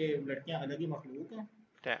जाती है कि लड़कियां अलग ही मखलूक हैं.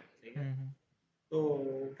 तो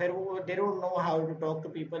फिर वो they don't know how to talk to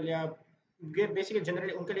people, या बेसिकली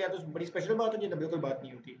जनरली उनके लिए या तो बड़ी स्पेशल बात होती है तो बिल्कुल बात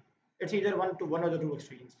नहीं होती. It's either one of the two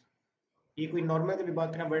extremes. ये कोई नॉर्मल की भी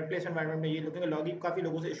बात करना वर्क प्लेस एनवायरनमेंट में, ये लोगों काफ़ी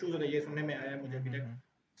लोगों से इश्यूज होते हैं. ये सुनने में आया है मुझे अभी तक,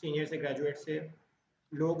 सीनियर से ग्रेजुएट से.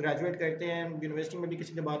 लोग ग्रेजुएट करते हैं यूनिवर्सिटी में भी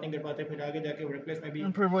किसी से बात नहीं कर पाते, फिर आगे जाके वर्क प्लेस में भी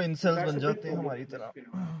फिर वो इंसल्ट्स बन जाते हैं हमारी तरह.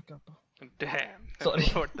 Damn. Sorry.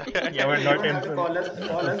 Yeah, we're not insult.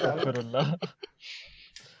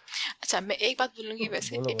 अच्छा मैं एक बात बोलूँगी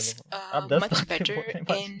वैसे, it's much better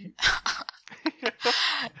in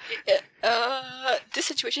this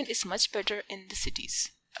situation is much better in the cities.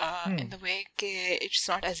 In the way कि it's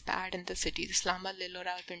not as bad in the cities. Islamabad ले लो,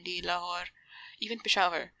 रावलपिंडी, लाहौर, even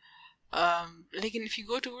Peshawar. लेकिन if you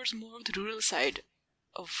go towards more of the rural side,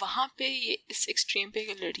 वहाँ पे ये इस extreme पे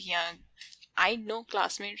लड़कियाँ, I know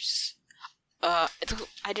classmates.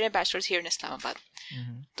 I did a bachelor's here in Islamabad.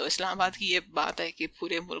 तो इस्लामाबाद की ये बात है कि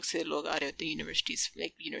पूरे मुल्क से लोग आ रहे होते हैं यूनिवर्सिटीज़,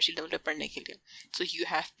 लाइक यूनिवर्सिटी लेवल पे पढ़ने के लिए. So you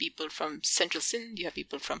have people from central Sindh, you have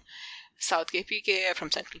people from south KP के, फ्रॉम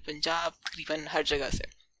सेंट्रल पंजाब, तकरीबन हर जगह से.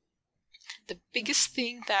 The biggest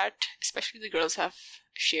thing that specially the girls have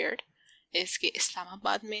shared is कि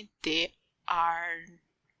इस्लामाबाद में they are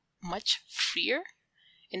much freer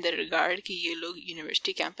in the regard कि ये लोग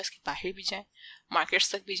यूनिवर्सिटी कैंपस के बाहर भी जाएं,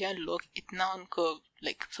 मार्केट्स तक भी जाएं, लोग इतना उनको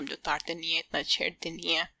लाइक समझो ताड़ते नहीं है, इतना छेड़ते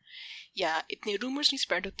नहीं है, या इतने रूमर्स नहीं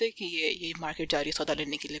स्प्रेड होते कि ये मार्केट जा रही है सौदा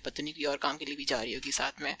लेने के लिए, पता नहीं कोई और काम के लिए भी जा रही होगी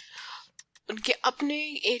साथ में. उनके अपने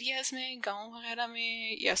एरियाज़ में, गाँव वगैरह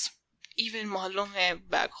में, या इवन मोहल्लों में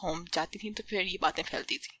बैक होम जाती थी तो फिर ये बातें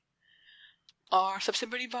फैलती थी. और सबसे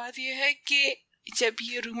बड़ी बात यह है कि जब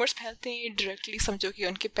ये रूमर्स फैलते हैं डायरेक्टली समझो कि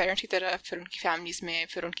उनके पेरेंट्स की तरफ, फिर उनकी फैमिलीज़ में,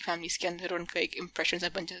 फिर उनकी फैमिलीज़ के अंदर उनका एक इम्प्रेशन सा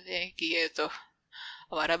बन जाता है कि ये तो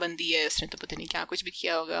आवारा बंदी है, इसने तो पता नहीं क्या कुछ भी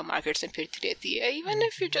किया होगा, मार्केट्स में फिरती रहती है. Even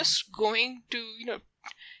if you're just going to,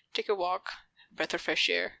 take a walk, breath of fresh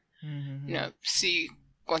air, see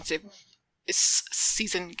कौन से इस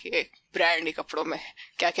सीजन के ब्रांड के कपड़ों में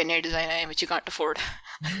क्या क्या नए डिजाइन आए which you can't afford.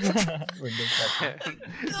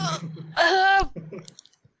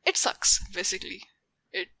 It sucks basically.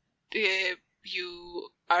 You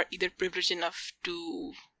are either privileged enough to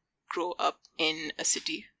grow up in a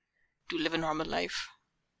city to live a normal life.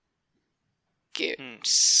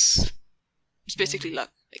 It's basically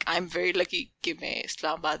luck. Like I'm very lucky कि मैं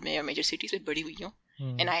इस्लामाबाद में या major cities में बड़ी हुई हूँ,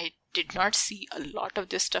 and I did not see a lot of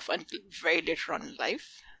this stuff until very later on in life.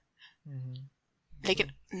 Like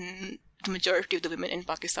the majority of the women in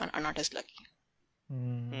Pakistan are not as lucky.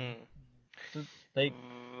 So, like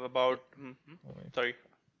about sorry.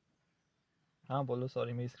 हाँ बोलो,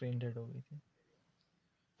 sorry मेरी screen dead हो गई थी.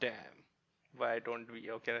 Damn. Why don't we?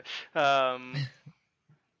 Okay.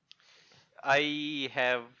 I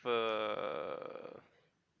have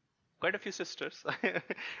quite a few sisters.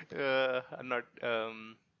 Not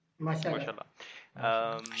Mashallah.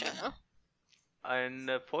 mashallah. And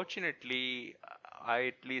fortunately,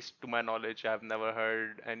 at least to my knowledge, I've never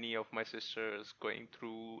heard any of my sisters going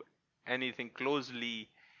through anything closely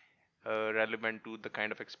relevant to the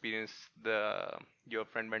kind of experience your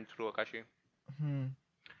friend went through, Akashi.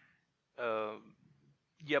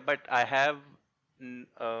 Yeah, but I have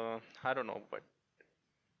I don't know, but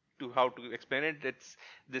how to explain it. It's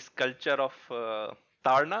this culture of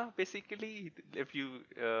tarna, basically. If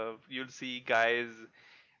you'll see guys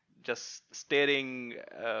just staring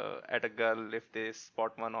at a girl if they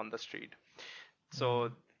spot one on the street.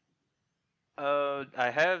 So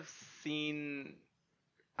I have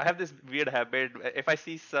this weird habit. If I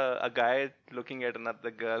see a guy looking at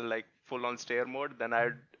another girl like full on stare mode, then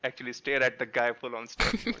I'd actually stare at the guy full on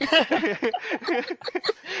stare mode.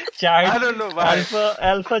 I don't know why.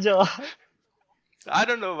 Alpha jawab. I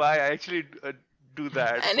don't know why I actually do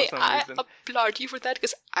that. And for some I reason. applaud you for that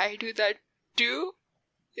because I do that too.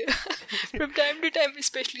 From time to time,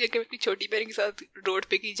 especially अगर अपनी छोटी बहन के साथ road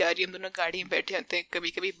पे की जा रही है, हम दोनों गाड़ी में बैठे होते हैं, कभी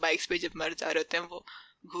कभी बाइक्स पे जब मर जा रहे होते हैं, वो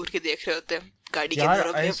घूर के देख रहे होते हैं, गाड़ी के अंदर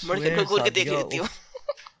मुड़ के घूर के देख लेती हूँ.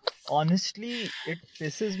 Honestly, it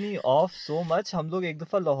pisses me off so much. हम लोग एक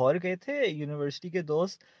दफा लाहौर गए थे यूनिवर्सिटी के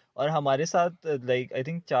दोस्त, और हमारे साथ like I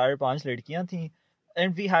think 4-5 लड़कियां थी,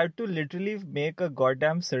 and we had to literally make a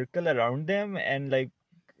goddamn circle around them and like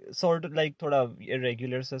sort of like थोड़ा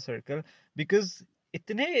irregular सा circle, because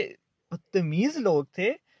इतने बदतमीज लोग थे.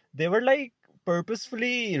 They were like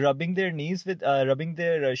purposefully rubbing their knees with rubbing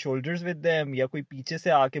their shoulders with them, या कोई पीछे से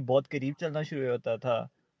आके बहुत करीब चलना शुरू होता था.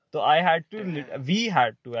 तो we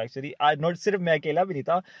had to actually, not सिर्फ मैं अकेला भी नहीं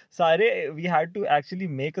था, सारे we had to actually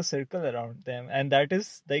make a circle around them, and that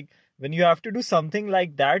is like when you have to do something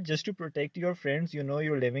like that just to protect your friends,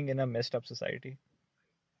 you're living in a messed up society.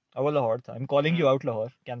 अब वो लाहौर था. I'm calling you out,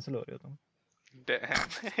 Lahore. Cancel हो रहे हो तुम. Damn.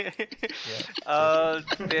 Yeah.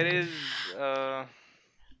 There is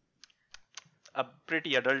a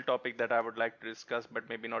pretty adult topic that I would like to discuss, but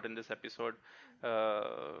maybe not in this episode.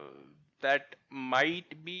 That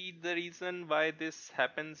might be the reason why this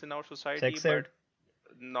happens in our society, Sex ed.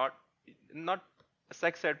 but not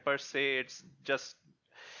sex ed per se. It's just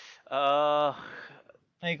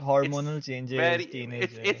Like hormonal changes,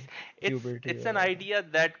 teenage puberty. It's an idea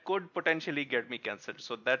that could potentially get me cancelled.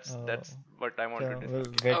 So that's what I want to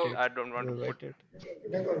discuss. I don't want to put it.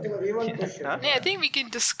 I think we can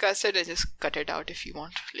discuss it and just cut it out if you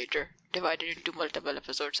want later. Divide it into multiple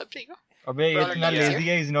episodes. Up to you. Abey, itna lazy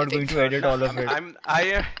hai, he's not going to edit all of it.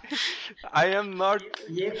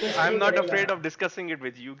 I'm not afraid of discussing it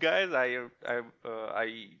with you guys.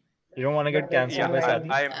 You don't want to get cancelled by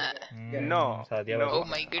Sadia? No. Sadia no. Oh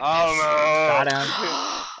my goodness. Oh no.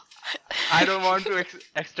 I don't want to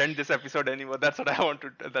extend this episode anymore. That's what I'm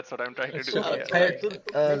trying to do. Let's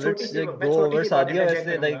go over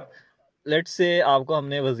Sadia. Like, let's say आपको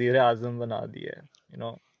हमने वजीर आजम बना दिया है,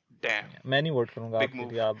 Damn. मैं नहीं vote करूंगा आपके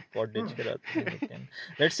लिए, आप बहुत डिच कराते हैं, लेकिन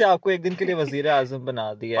लेट्स से आपको एक दिन के लिए वजीर आजम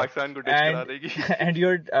बना दिया है, पाकिस्तान को डिच करा देगी, and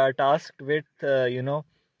you're tasked with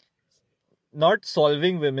not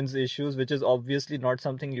solving women's issues, which is obviously not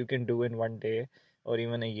something you can do in one day or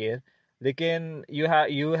even a year. Lekin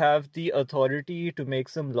you have the authority to make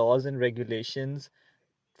some laws and regulations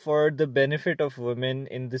for the benefit of women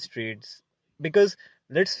in the streets. Because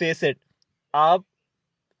let's face it, आप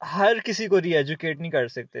हर किसी को re-educate नहीं कर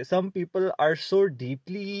सकते. Some people are so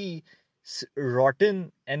deeply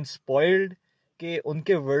rotten and spoiled कि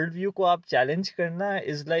उनके world view को आप challenge करना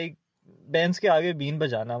is like बैंस के आगे बीन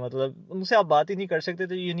बजाना, मतलब उनसे आप बात ही नहीं कर सकते,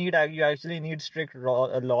 तो you actually need strict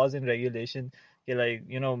laws and regulation कि like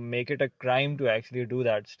you know make it a crime to actually do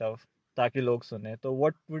that stuff ताकि लोग सुने. तो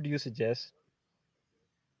what would you suggest?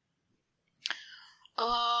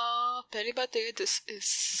 पहली बात है, this is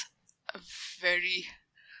a very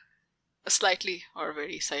slightly or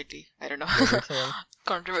very slightly, I don't know,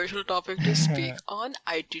 controversial topic to speak on.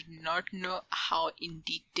 I did not know how much in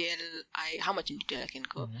detail I can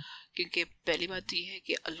go. क्योंकि पहली बात ये है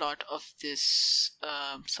कि a lot of this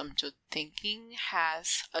समझो thinking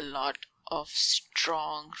has a lot of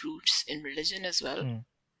strong roots in religion as well,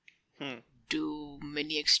 to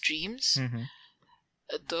many extremes.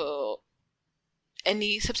 तो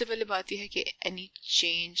सबसे पहले बात ये है कि any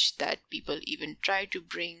change that people even try to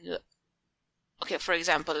bring, okay, for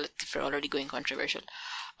example, if we're already going controversial,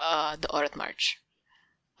 the Aurat March.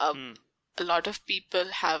 A lot of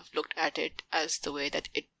people have looked at it as the way that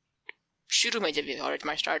it शुरू में जब ये Aurat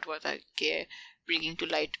March start हुआ था कि bringing to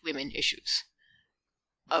light women issues.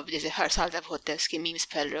 अब जैसे हर साल जब होता है उसके मीम्स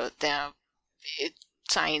फैल रहे होते हैं,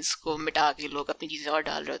 साइंस को मिटा के लोग अपनी चीज़ें और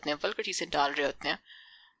डाल रहे होते हैं, वल्गर चीज़ें डाल रहे होते हैं.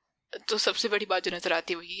 तो सबसे बड़ी बात जो नजर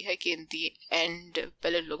आती है वही है कि इन दी एंड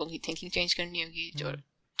पहले लोगों की थिंकिंग चेंज करनी होगी,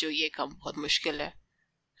 जो ये काम बहुत मुश्किल है,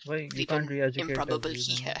 improbable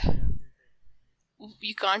ही है.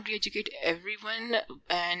 You can't re-educate everyone,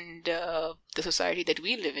 and the society that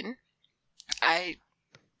we live in,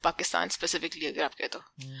 Pakistan specifically अगर आप कहते हो,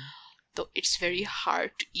 तो it's very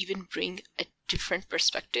hard to even bring a different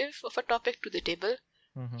perspective of a topic to the table,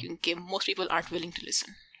 क्योंकि most people aren't willing to listen.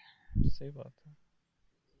 सही बात है.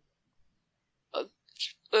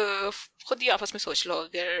 खुद ही आपस में सोच लो,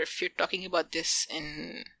 अगर if you're talking about this in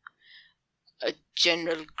a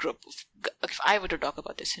general group of, if I were to talk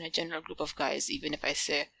about this in a general group of guys, even if I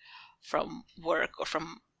say from work or from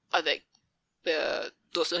other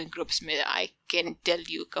those groups में, I can tell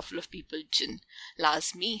you a couple of people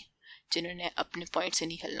जिन्होंने अपने point से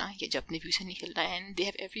नहीं हिलना या जब अपने view से नहीं हिलना, and they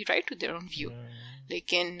have every right to their own view.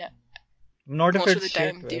 लेकिन most of the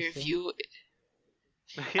time their view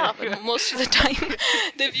but most of the time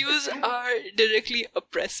the views are directly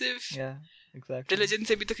oppressive. Yeah, exactly. Religion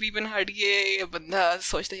से भी तकरीबन हट गए, बंदा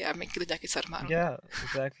सोचता है यार मैं किधर जाके सर मारूं. Yeah,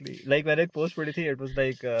 exactly. Like मैंने एक पोस्ट पढ़ी थी, it was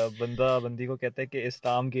like बंदा बंदी को कहता है कि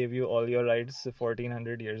इस्लाम gave you all your rights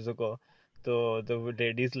 1400 years ago. तो the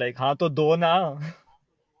ladies like हाँ तो दो ना.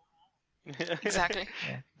 Exactly.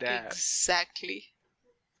 Exactly.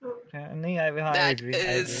 नहीं, I agree. That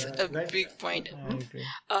is a big point.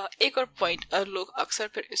 एक और point, लोग अक्सर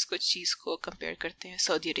फिर इसको चीज को compare करते हैं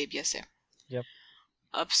सऊदी अरेबिया से. Yep.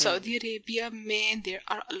 अब सऊदी अरेबिया में there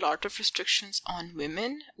are a lot of restrictions on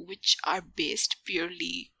women which are based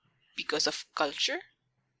purely because of culture,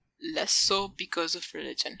 less so because of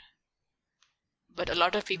religion. But a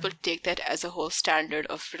lot of people take that as a whole standard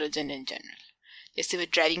of religion in general. जैसे वो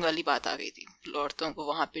driving वाली बात आ गई थी, औरतों को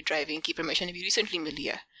वहाँ पे ड्राइविंग की परमिशन अभी रिसेंटली मिली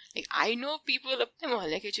है. Like I know people अपने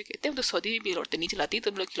मोहल्ले के जो कहते हैं तो सऊदी में भी औरतें नहीं चलाती,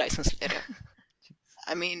 तुम लोग की लाइसेंस ले रहे हो.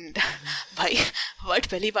 I mean, भाई what,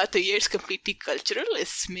 पहली बात तो ये इट्स कम्प्लीटली कल्चरल,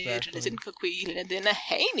 इसमें रिलीजन का कोई लेना देना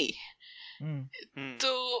है ही नहीं.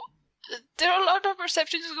 तो there are a lot of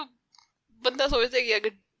perceptions जिसको बंदा सोचता है कि अगर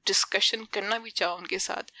डिस्कशन करना भी चाहो उनके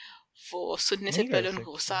साथ, वो सुनने से पहले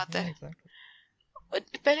उनको गुस्सा आता है.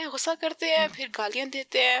 पहले गुस्सा करते हैं, फिर गालियां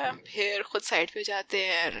देते हैं, फिर खुद साइड पे जाते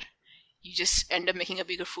हैं. You just end up making a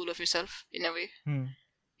bigger fool of yourself in a way.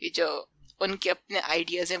 ये जो उनके अपने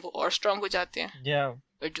आइडियाज हैं वो और स्ट्रॉन्ग हो जाते हैं.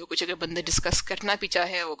 और जो कुछ अगर बंदा डिस्कस करना भी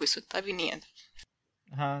चाहे वो कोई सुनता भी नहीं है.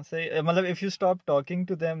 हाँ सही, मतलब if you stop talking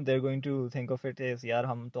to them they're going to think of it as यार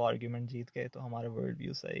हम तो आर्ग्यूमेंट जीत गए तो हमारा वर्ल्ड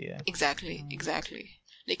व्यू सही है. Exactly.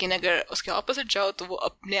 लेकिन अगर उसके ऑपोजिट जाओ तो वो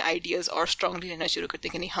अपने आइडियाज और स्ट्रांगली लेना शुरू करते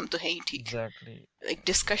हैं कि नहीं हम तो है ही ठीक. लाइक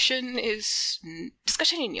डिस्कशन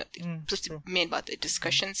ही नहीं होती. सबसे मेन बात है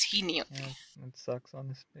डिस्कशंस ही नहीं होती. It sucks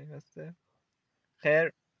honestly. वैसे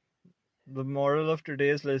खैर, the moral of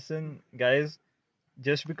today's lesson, guys,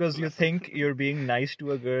 just because you think you're being nice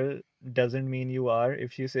to a girl doesn't mean you are.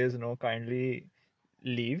 If she says no, kindly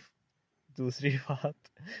leave. दूसरी बात,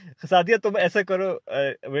 सादिया तुम ऐसा करो,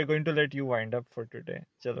 we're going to let you wind up for today.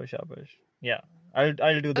 चलो शाबाश. Yeah,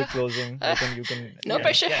 I'll do the closing. You can no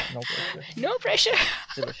pressure. Yeah, no pressure.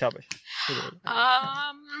 चलो शाबाश.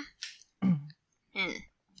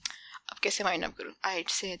 अब कैसे wind up करूँ? I'd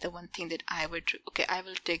say the one thing that I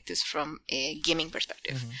will take this from a gaming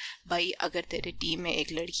perspective. भाई अगर तेरे टीम में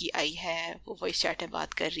एक लड़की आई है, वो वॉइस चैट में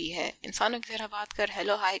बात कर रही है, इंसानों की तरह बात कर,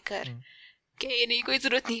 हेलो हाय कर, कि नहीं कोई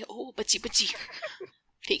जरूरत नहीं, ओ बच्ची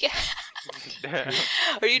ठीक है.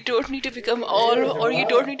 Or you don't need to become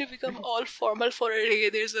all formal for a day.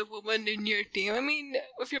 There's a woman in your team. I mean,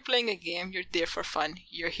 if you're playing a game, you're there for fun.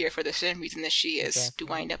 You're here for the same reason as she is, to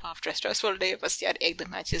wind up after a stressful day. बस यार एक दो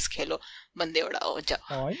matches खेलो, बंदे उड़ाओ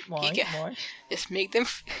जाओ. ठीक है? Just make them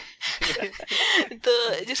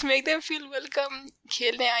just make them feel welcome.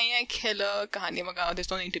 खेलने आए हैं, खेलो, कहानी मगाओ.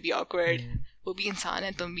 There's no need to be awkward. वो भी इंसान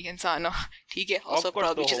है, तुम भी इंसान हो. ठीक है? Also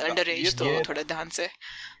probably she's underage, तो थोड़ा ध्यान से.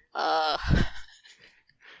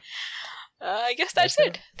 I guess that's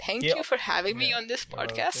it. Thank you for having me on this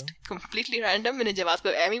podcast. Completely random. मैंने जब आपको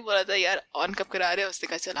एमी बोला था यार ऑन कब करा रहे हो, उसने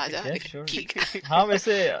कहा चला जा. ठीक. हाँ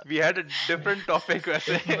वैसे we had a different topic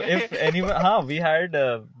वैसे. If anyone, हाँ we had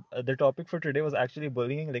the topic for today was actually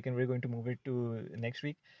bullying. Like, and we're going to move it to next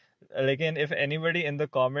week. Like, and if anybody in the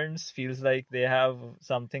comments feels like they have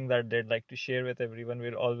something that they'd like to share with everyone,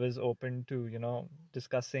 we're always open to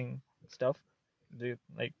discussing stuff.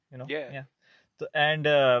 Like, yeah. So, and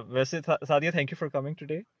वैसे Sadia, thank you for coming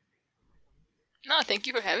today. No, thank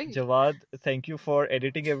you for having me. Jawad, thank you for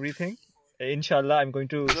editing everything. Inshallah, I'm going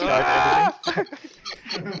to start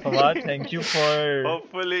editing. Fawad, thank you for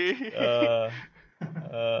hopefully.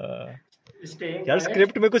 यार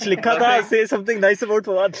script में कुछ लिखा था. Say something nice about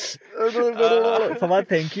Fawad. Fawad,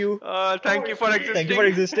 thank you. Thank you for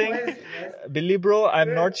existing. Billy bro,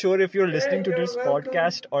 I'm not sure if you're listening to this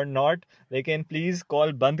podcast or not. लेकिन please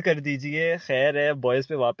call बंद कर दीजिए. खैर है, boys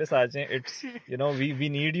पे वापस आ जाएं. It's we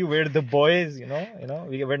need you. We're the boys.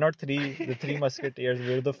 We're not the three musketeers.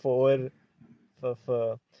 We're the four of.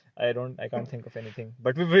 I can't think of anything.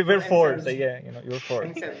 But we're four. So yeah, you're four.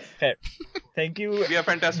 Okay. Thank you. We are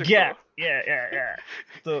fantastic. Yeah.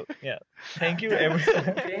 So yeah, thank you everyone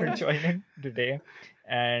for joining today.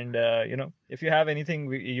 And if you have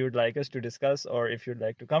anything you'd like us to discuss, or if you'd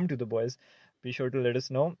like to come to the boys, be sure to let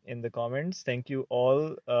us know in the comments. Thank you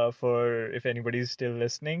all for, if anybody's still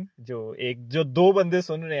listening. जो दो बंदे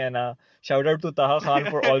सुन रहे हैं ना, shout out to Taha Khan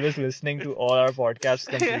for always listening to all our podcasts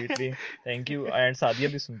completely. Thank you. And Sadia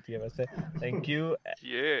भी सुनती है वैसे. Thank you.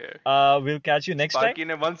 Yeah. We'll catch you next Sparky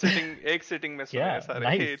time. ने एक sitting में सुना है सारे.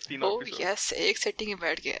 Nice. Oh yes, एक setting में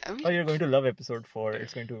बैठ गया. Oh, you're going to love episode 4.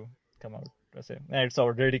 It's going to come out. It's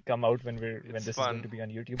already come out when this is going to be on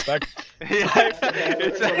YouTube. But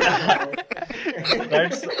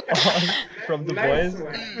that's all from the boys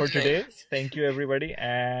for today. Thank you everybody,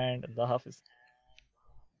 and Allah Hafiz.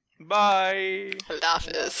 Bye. Allah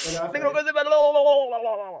Hafiz.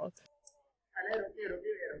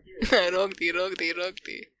 रोक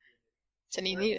दी. चलिए नहीं